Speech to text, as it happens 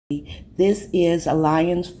This is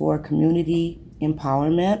Alliance for Community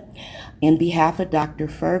Empowerment. In behalf of Dr.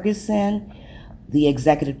 Ferguson, the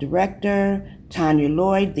Executive Director, Tanya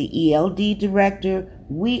Lloyd, the ELD Director,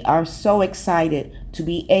 we are so excited to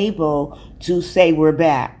be able to say we're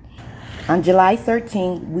back. On July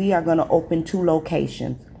 13th, we are going to open 2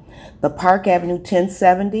 locations, the Park Avenue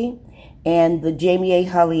 1070 and the Jamie A.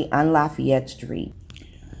 Hulley on Lafayette Street.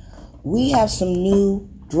 We have some new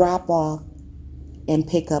drop-off and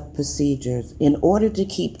pickup procedures. In order to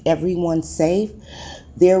keep everyone safe,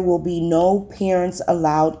 there will be no parents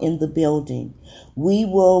allowed in the building. We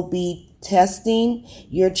will be testing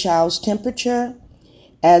your child's temperature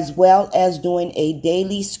as well as doing a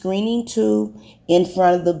daily screening too in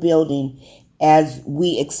front of the building as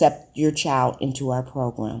we accept your child into our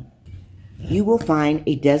program. You will find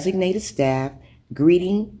a designated staff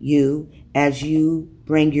greeting you as you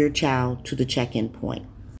bring your child to the check-in point.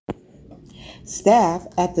 Staff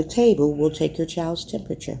at the table will take your child's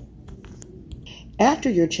temperature. After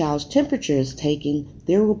your child's temperature is taken,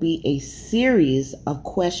 there will be a series of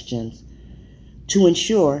questions to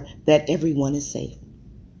ensure that everyone is safe.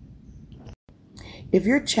 If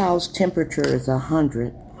your child's temperature is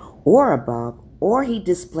 100 or above, or he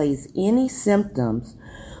displays any symptoms,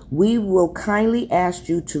 we will kindly ask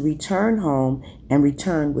you to return home and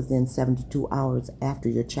return within 72 hours after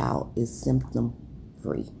your child is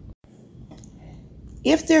symptom-free.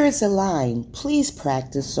 If there is a line, please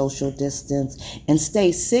practice social distance and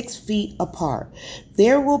stay 6 feet apart.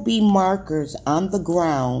 There will be markers on the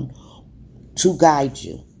ground to guide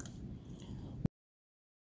you.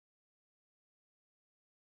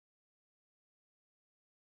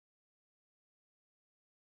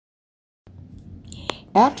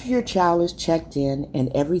 After your child is checked in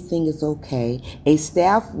and everything is okay, a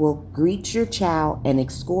staff will greet your child and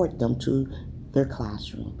escort them to their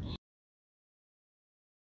classroom.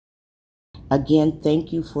 Again,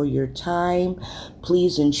 thank you for your time.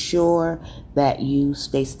 Please ensure that you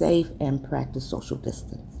stay safe and practice social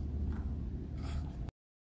distance.